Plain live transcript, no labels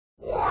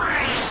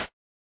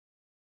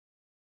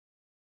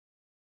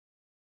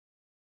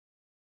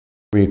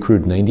We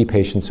accrued 90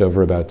 patients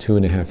over about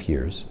 2.5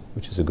 years,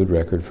 which is a good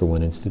record for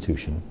one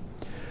institution,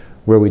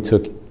 where we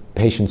took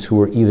patients who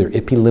were either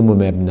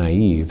ipilimumab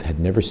naive, had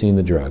never seen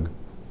the drug,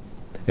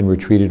 and were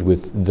treated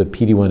with the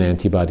PD-1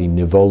 antibody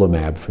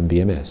Nivolumab from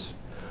BMS,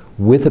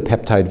 with a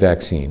peptide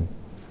vaccine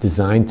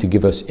designed to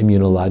give us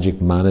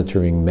immunologic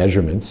monitoring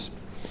measurements,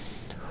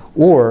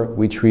 or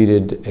we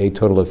treated a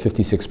total of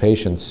 56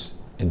 patients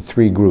in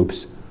 3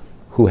 groups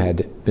who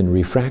had been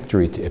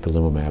refractory to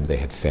ipilimumab. They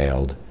had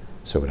failed,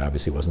 so it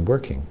obviously wasn't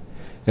working.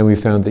 And we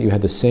found that you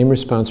had the same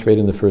response rate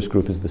in the first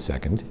group as the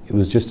second. It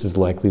was just as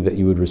likely that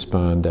you would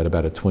respond at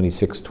about a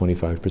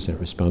 26–25%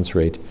 response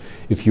rate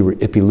if you were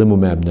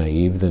ipilimumab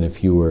naive than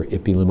if you were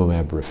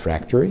ipilimumab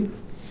refractory.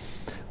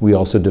 We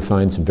also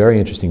defined some very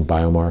interesting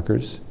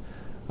biomarkers.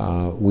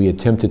 We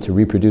attempted to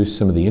reproduce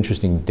some of the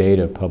interesting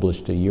data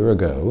published a year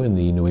ago in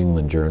the New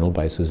England Journal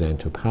by Suzanne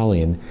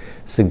Topalian,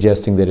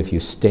 suggesting that if you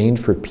stained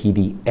for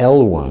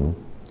PD-L1,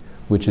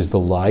 which is the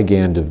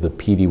ligand of the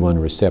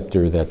PD-1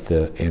 receptor that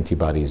the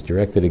antibody is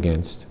directed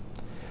against,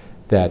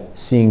 that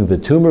seeing the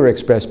tumor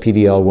express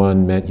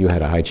PD-L1 meant you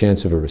had a high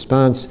chance of a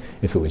response.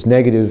 If it was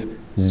negative,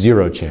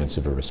 0 chance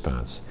of a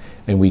response.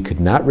 And we could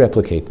not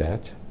replicate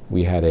that.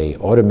 We had an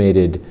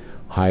automated,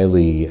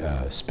 highly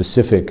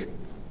specific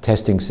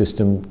testing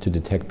system to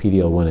detect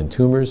PD-L1 in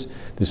tumors.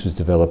 This was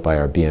developed by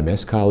our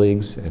BMS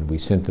colleagues, and we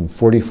sent them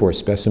 44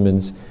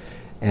 specimens.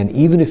 And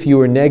even if you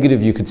were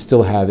negative, you could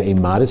still have a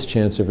modest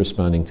chance of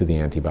responding to the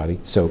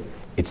antibody. So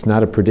it's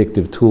not a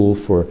predictive tool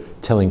for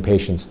telling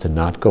patients to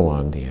not go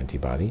on the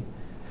antibody.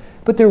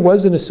 But there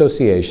was an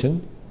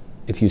association,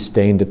 if you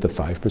stained at the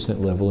 5%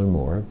 level or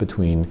more,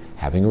 between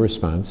having a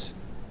response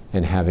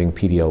and having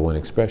PD-L1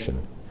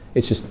 expression.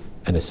 It's just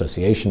an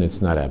association,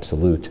 it's not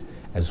absolute,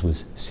 as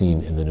was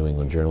seen in the New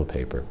England Journal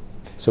paper.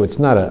 So it's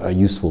not a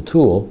useful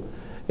tool.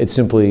 It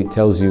simply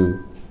tells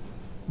you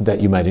that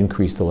you might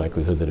increase the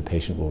likelihood that a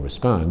patient will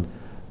respond,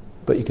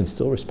 but you can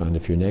still respond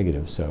if you're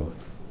negative, so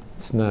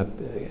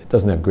it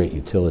doesn't have great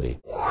utility.